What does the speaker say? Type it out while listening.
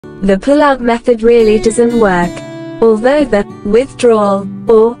The pull-out method really doesn't work. Although the withdrawal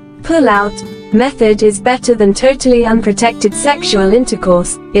or pull-out method is better than totally unprotected sexual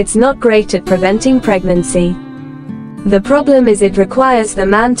intercourse, it's not great at preventing pregnancy. The problem is it requires the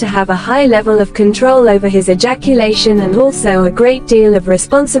man to have a high level of control over his ejaculation and also a great deal of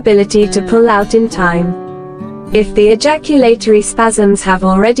responsibility to pull out in time. If the ejaculatory spasms have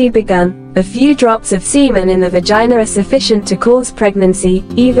already begun, a few drops of semen in the vagina are sufficient to cause pregnancy,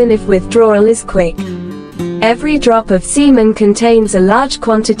 even if withdrawal is quick. Every drop of semen contains a large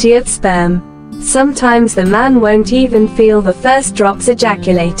quantity of sperm. Sometimes the man won't even feel the first drops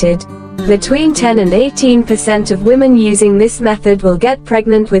ejaculated. Between 10 and 18% of women using this method will get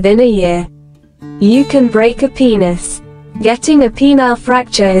pregnant within a year. You can break a penis. Getting a penile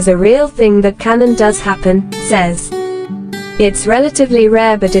fracture is a real thing that can and does happen, says. It's relatively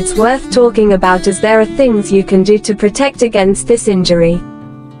rare, but it's worth talking about as there are things you can do to protect against this injury.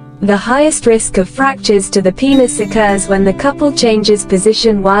 The highest risk of fractures to the penis occurs when the couple changes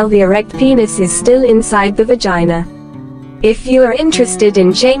position while the erect penis is still inside the vagina. If you are interested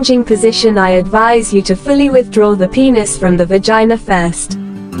in changing position, I advise you to fully withdraw the penis from the vagina first.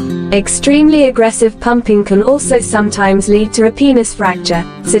 Extremely aggressive pumping can also sometimes lead to a penis fracture,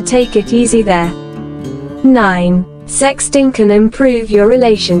 so take it easy there. 9. Sexting can improve your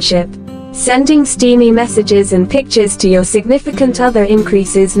relationship. Sending steamy messages and pictures to your significant other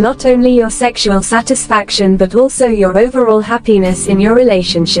increases not only your sexual satisfaction but also your overall happiness in your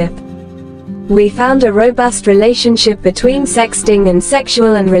relationship. We found a robust relationship between sexting and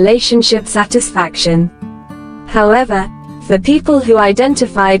sexual and relationship satisfaction. However, the people who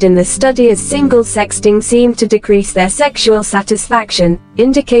identified in the study as single, sexting seemed to decrease their sexual satisfaction,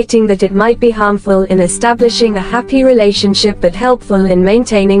 indicating that it might be harmful in establishing a happy relationship but helpful in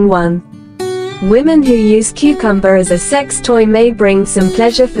maintaining one. Women who use cucumber as a sex toy may bring some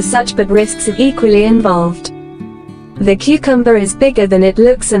pleasure for such, but risks are equally involved. The cucumber is bigger than it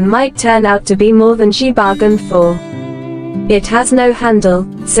looks and might turn out to be more than she bargained for. It has no handle,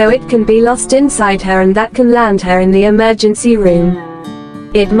 so it can be lost inside her, and that can land her in the emergency room.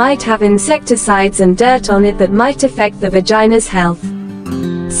 It might have insecticides and dirt on it that might affect the vagina's health.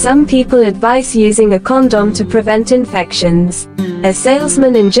 Some people advise using a condom to prevent infections. A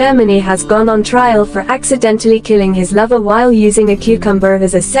salesman in Germany has gone on trial for accidentally killing his lover while using a cucumber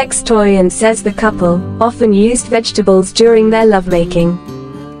as a sex toy, and says the couple often used vegetables during their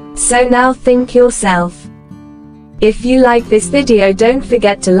lovemaking. So now think yourself. If you like this video, don't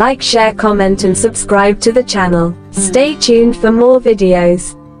forget to like, share, comment and subscribe to the channel. Stay tuned for more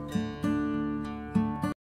videos.